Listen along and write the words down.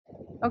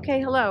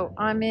Okay, hello.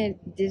 I'm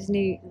at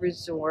Disney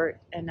Resort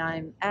and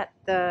I'm at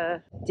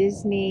the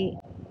Disney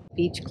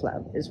Beach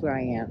Club is where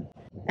I am.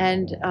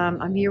 And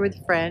I'm here with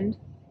a friend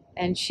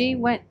and she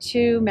went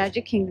to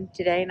Magic Kingdom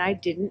today and I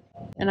didn't.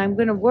 And I'm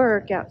going to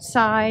work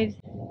outside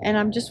and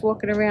I'm just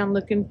walking around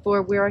looking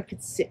for where I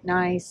could sit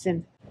nice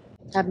and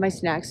have my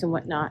snacks and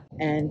whatnot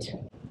and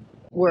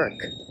work.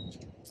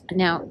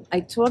 Now, I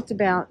talked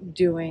about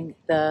doing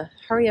the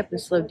hurry up and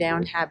slow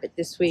down habit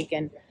this week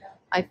and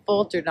I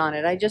faltered on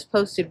it. I just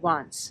posted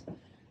once.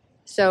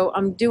 So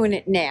I'm doing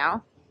it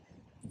now.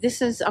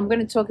 I'm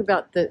going to talk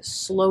about the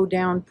slow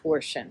down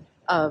portion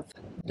of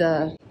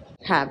the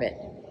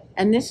habit.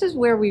 And this is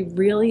where we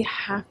really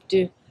have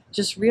to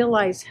just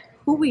realize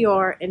who we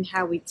are and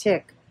how we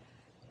tick.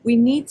 We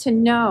need to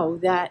know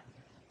that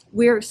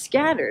we're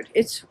scattered.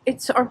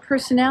 It's our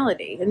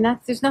personality, and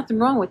there's nothing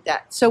wrong with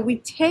that. So we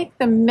take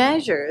the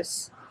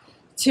measures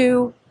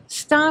to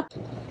stop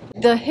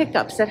the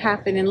hiccups that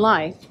happen in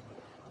life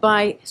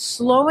by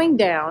slowing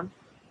down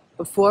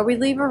before we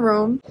leave a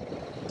room,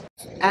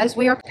 as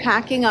we are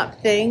packing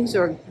up things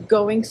or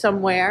going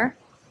somewhere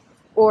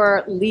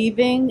or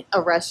leaving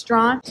a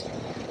restaurant.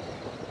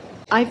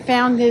 I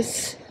found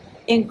this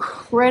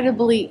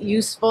incredibly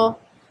useful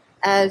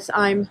as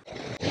I'm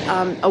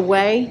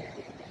away.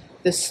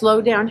 The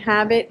slow down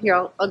habit. Here,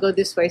 I'll go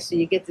this way so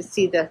you get to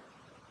see the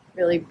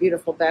really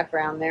beautiful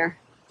background there.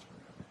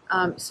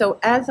 So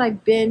as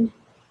I've been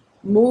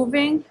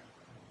moving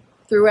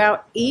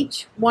throughout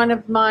each one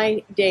of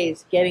my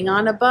days, getting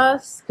on a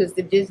bus, because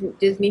the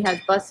Disney has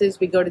buses,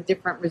 we go to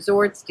different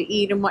resorts to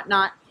eat and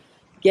whatnot,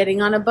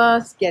 getting on a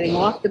bus, getting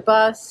off the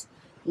bus,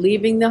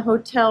 leaving the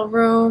hotel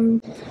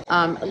room,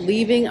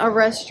 leaving a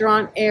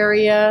restaurant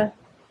area,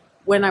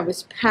 when I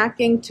was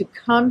packing to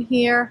come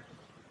here,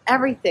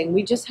 everything.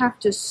 We just have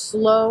to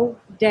slow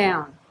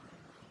down.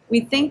 We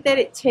think that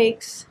it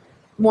takes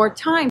more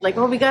time, like,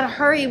 oh, we gotta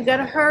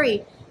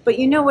hurry. But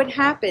you know what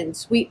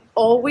happens? We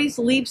always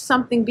leave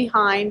something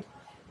behind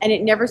and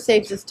it never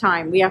saves us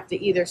time. We have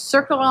to either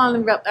circle on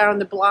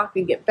the block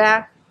and get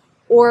back,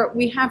 or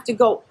we have to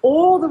go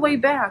all the way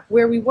back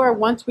where we were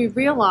once we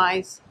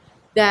realize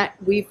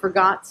that we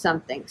forgot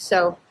something.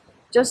 So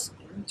just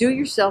do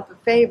yourself a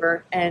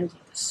favor and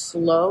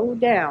slow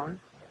down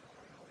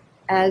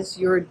as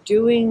you're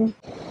doing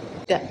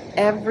the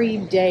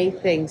everyday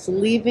things.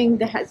 Leaving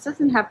the house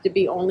doesn't have to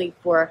be only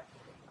for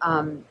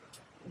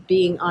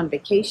being on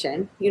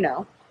vacation,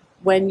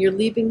 when you're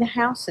leaving the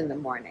house in the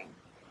morning,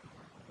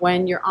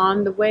 when you're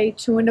on the way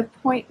to an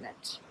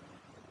appointment,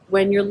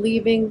 when you're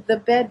leaving the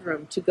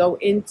bedroom to go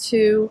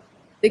into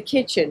the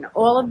kitchen.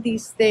 All of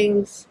these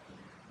things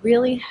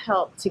really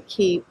help to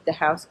keep the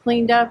house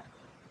cleaned up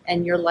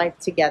and your life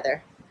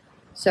together.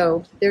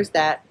 So there's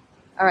that.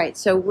 All right,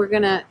 so we're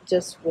gonna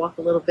just walk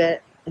a little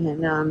bit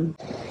and I'm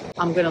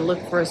gonna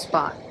look for a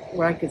spot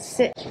where I could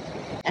sit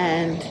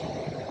and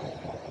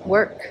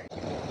work.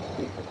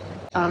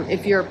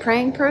 If you're a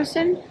praying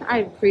person, I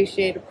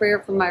appreciate a prayer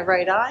for my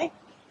right eye.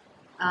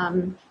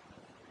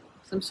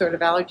 Some sort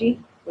of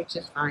allergy, which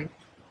is fine.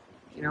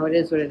 It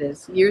is what it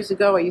is. Years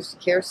ago, I used to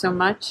care so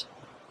much.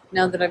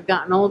 Now that I've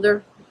gotten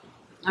older,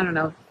 I don't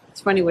know.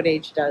 It's funny what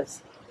age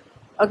does.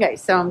 Okay,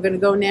 so I'm going to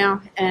go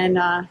now, and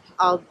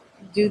I'll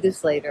do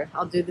this later.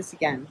 I'll do this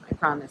again, I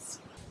promise.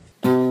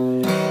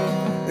 You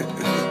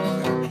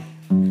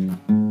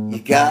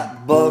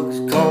got bugs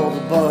called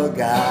a bug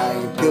eye.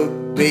 You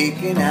cook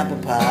bacon, apple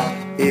pie.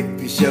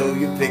 If you show,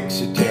 you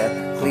fix or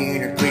tear,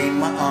 clean or clean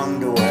my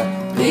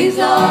underwear. These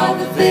are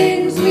the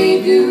things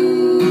we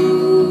do.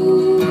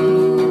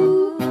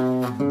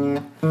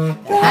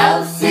 The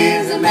house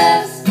is a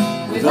mess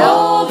with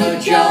all the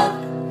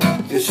junk.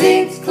 The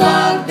sink's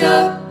clogged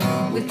up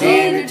with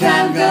dinner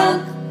time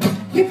gunk.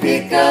 You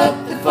pick up